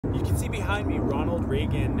see behind me Ronald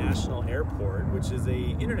Reagan National Airport, which is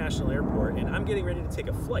an international airport, and I'm getting ready to take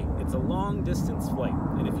a flight. It's a long distance flight.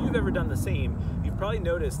 And if you've ever done the same, you've probably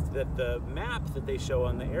noticed that the map that they show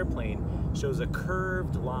on the airplane shows a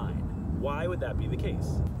curved line. Why would that be the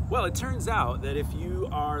case? Well, it turns out that if you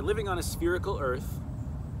are living on a spherical Earth,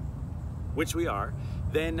 which we are,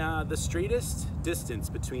 then the straightest distance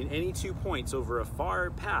between any 2 points over a far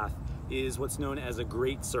path is what's known as a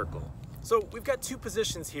great circle. So we've got two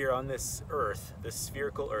positions here on this Earth, this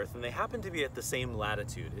spherical Earth, and they happen to be at the same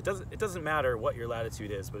latitude. It doesn't matter what your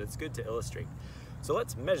latitude is, but it's good to illustrate. So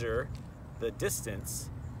let's measure the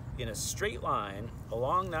distance in a straight line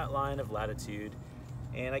along that line of latitude,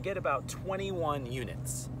 and I get about 21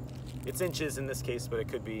 units. It's inches in this case, but it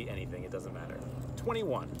could be anything, it doesn't matter.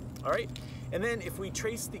 21, all right? And then if we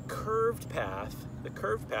trace the curved path,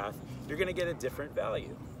 you're gonna get a different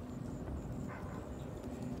value.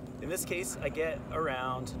 In this case, I get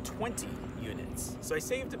around 20 units. So I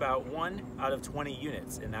saved about 1 out of 20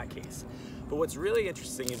 units in that case. But what's really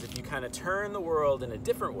interesting is if you kind of turn the world in a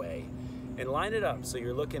different way and line it up so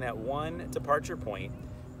you're looking at one departure point,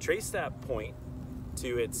 trace that point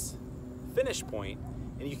to its finish point,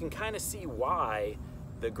 and you can kind of see why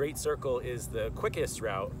the Great Circle is the quickest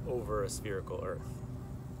route over a spherical Earth.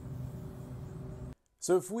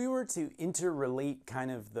 So if we were to interrelate kind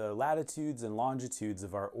of the latitudes and longitudes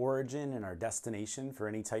of our origin and our destination for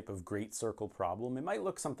any type of great circle problem, it might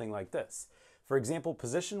look something like this. For example,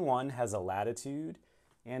 position 1 has a latitude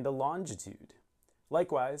and a longitude.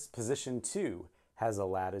 Likewise, position 2 has a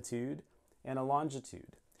latitude and a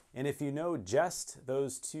longitude. And if you know just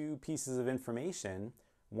those two pieces of information,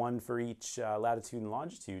 one for each latitude and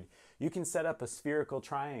longitude, you can set up a spherical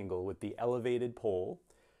triangle with the elevated pole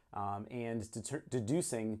and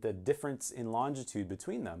deducing the difference in longitude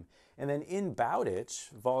between them. And then in Bowditch,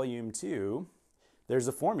 volume 2, there's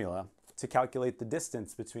a formula to calculate the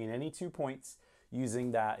distance between any 2 points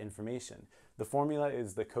using that information. The formula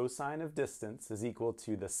is the cosine of distance is equal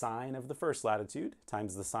to the sine of the first latitude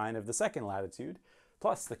times the sine of the second latitude,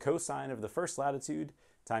 plus the cosine of the first latitude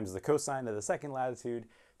times the cosine of the second latitude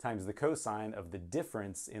times the cosine of the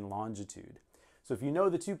difference in longitude. So if you know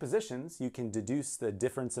the two positions, you can deduce the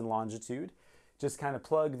difference in longitude. Just kind of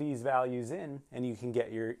plug these values in and you can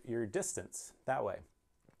get your distance that way.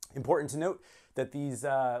 Important to note that these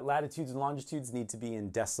latitudes and longitudes need to be in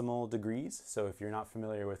decimal degrees. So if you're not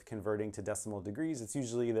familiar with converting to decimal degrees, it's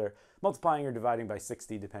usually either multiplying or dividing by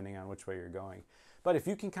 60 depending on which way you're going. But if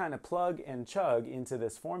you can kind of plug and chug into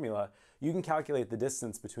this formula, you can calculate the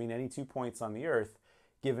distance between any 2 points on the Earth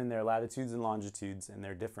given their latitudes and longitudes and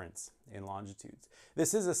their difference in longitudes.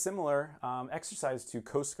 This is a similar exercise to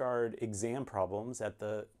Coast Guard exam problems at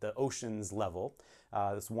the oceans level.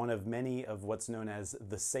 It's one of many of what's known as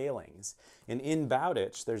the sailings. And in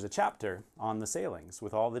Bowditch, there's a chapter on the sailings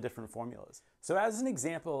with all the different formulas. So as an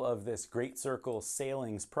example of this Great Circle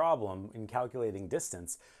sailings problem in calculating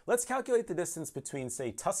distance, let's calculate the distance between,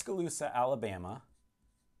 say, Tuscaloosa, Alabama,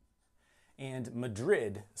 and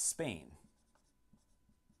Madrid, Spain.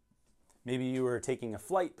 Maybe you were taking a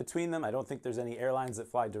flight between them. I don't think there's any airlines that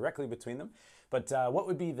fly directly between them. But what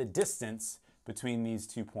would be the distance between these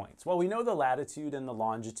 2 points? Well, we know the latitude and the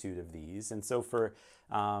longitude of these. And so for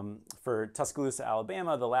Tuscaloosa,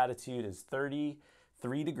 Alabama, the latitude is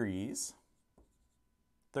 33 degrees,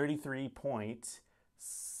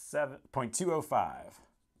 33.205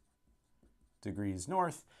 degrees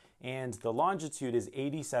north. And the longitude is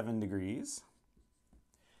 87 degrees,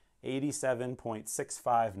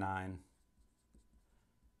 87.659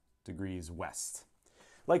 degrees west.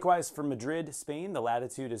 Likewise, for Madrid, Spain, the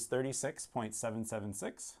latitude is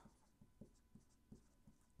 36.776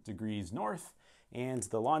 degrees north, and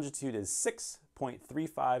the longitude is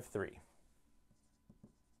 6.353.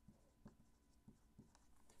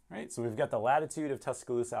 Right, so we've got the latitude of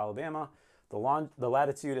Tuscaloosa, Alabama, the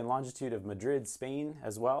latitude and longitude of Madrid, Spain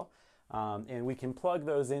as well. And we can plug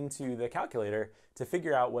those into the calculator to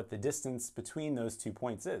figure out what the distance between those 2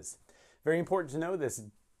 points is. Very important to know this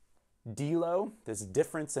DLO, this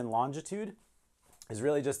difference in longitude, is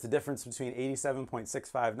really just the difference between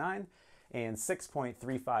 87.659 and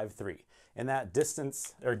 6.353. And that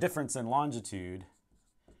distance or difference in longitude,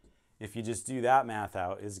 if you just do that math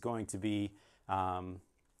out, is going to be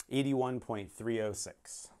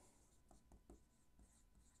 81.306.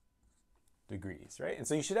 degrees, right? And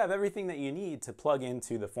so you should have everything that you need to plug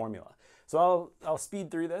into the formula. So I'll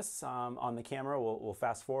speed through this on the camera. We'll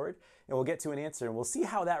fast forward and we'll get to an answer and we'll see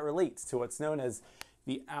how that relates to what's known as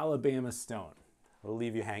the Alabama stone. We'll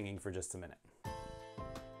leave you hanging for just a minute.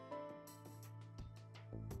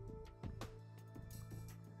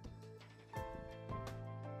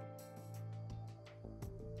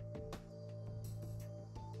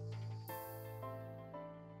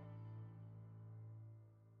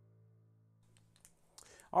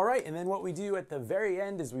 All right, and then what we do at the very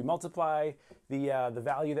end is we multiply the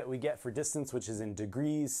value that we get for distance, which is in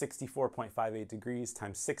degrees, 64.58 degrees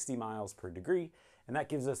times 60 miles per degree, and that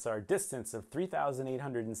gives us our distance of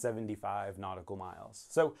 3,875 nautical miles.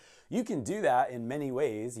 So you can do that in many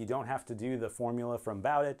ways. You don't have to do the formula from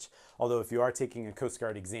Bowditch, although if you are taking a Coast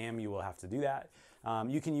Guard exam, you will have to do that.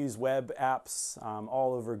 You can use web apps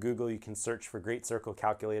all over Google. You can search for Great Circle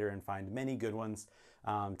Calculator and find many good ones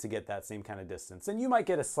to get that same kind of distance. And you might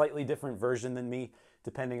get a slightly different version than me,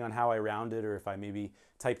 depending on how I rounded or if I maybe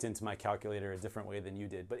typed into my calculator a different way than you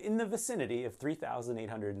did, but in the vicinity of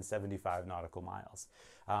 3,875 nautical miles.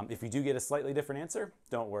 If you do get a slightly different answer,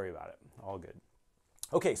 don't worry about it. All good.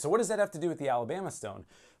 Okay, so what does that have to do with the Alabama stone?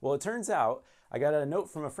 Well, it turns out I got a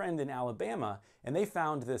note from a friend in Alabama, and they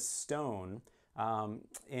found this stone,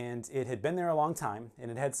 and it had been there a long time, and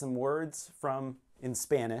it had some words in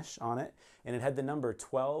Spanish on it, and it had the number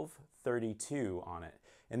 1232 on it.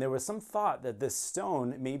 And there was some thought that this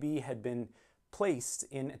stone maybe had been placed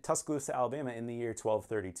in Tuscaloosa, Alabama in the year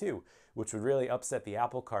 1232, which would really upset the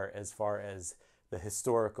apple cart as far as the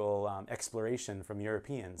historical exploration from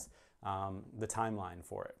Europeans, the timeline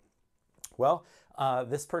for it. Well,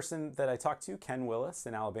 this person that I talked to, Ken Willis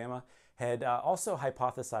in Alabama, had also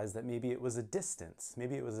hypothesized that maybe it was a distance.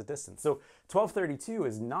 Maybe it was a distance. So 1232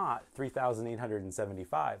 is not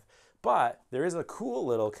 3,875, but there is a cool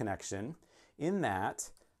little connection in that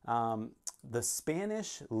the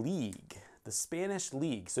Spanish League. The Spanish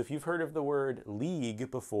League. So if you've heard of the word league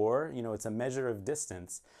before, you know, it's a measure of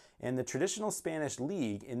distance. And the traditional Spanish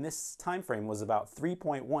League in this time frame was about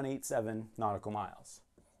 3.187 nautical miles.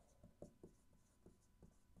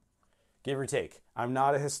 Give or take. I'm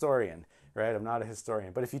not a historian, right? I'm not a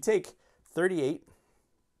historian. But if you take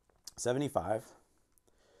 3875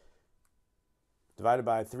 divided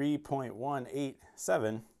by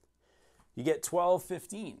 3.187, you get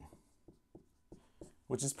 1215,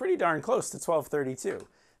 which is pretty darn close to 1232.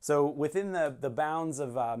 So within the bounds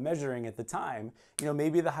of measuring at the time, you know,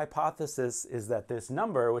 maybe the hypothesis is that this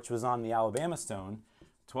number, which was on the Alabama stone,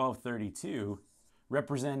 1232,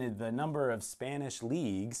 represented the number of Spanish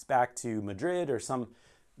leagues back to Madrid or some,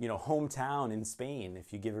 you know, hometown in Spain,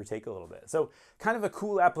 if you give or take a little bit. So kind of a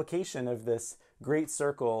cool application of this great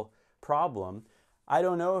circle problem. I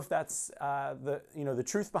don't know if that's the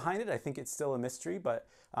truth behind it. I think it's still a mystery, but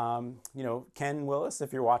you know, Ken Willis,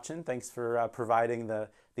 if you're watching, thanks for providing the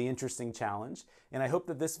interesting challenge. And I hope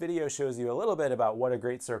that this video shows you a little bit about what a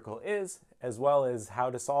great circle is, as well as how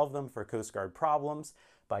to solve them for Coast Guard problems.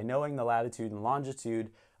 By knowing the latitude and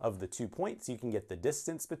longitude of the 2 points, you can get the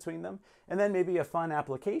distance between them, and then maybe a fun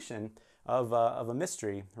application of a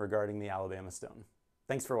mystery regarding the Alabama stone.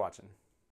 Thanks for watching.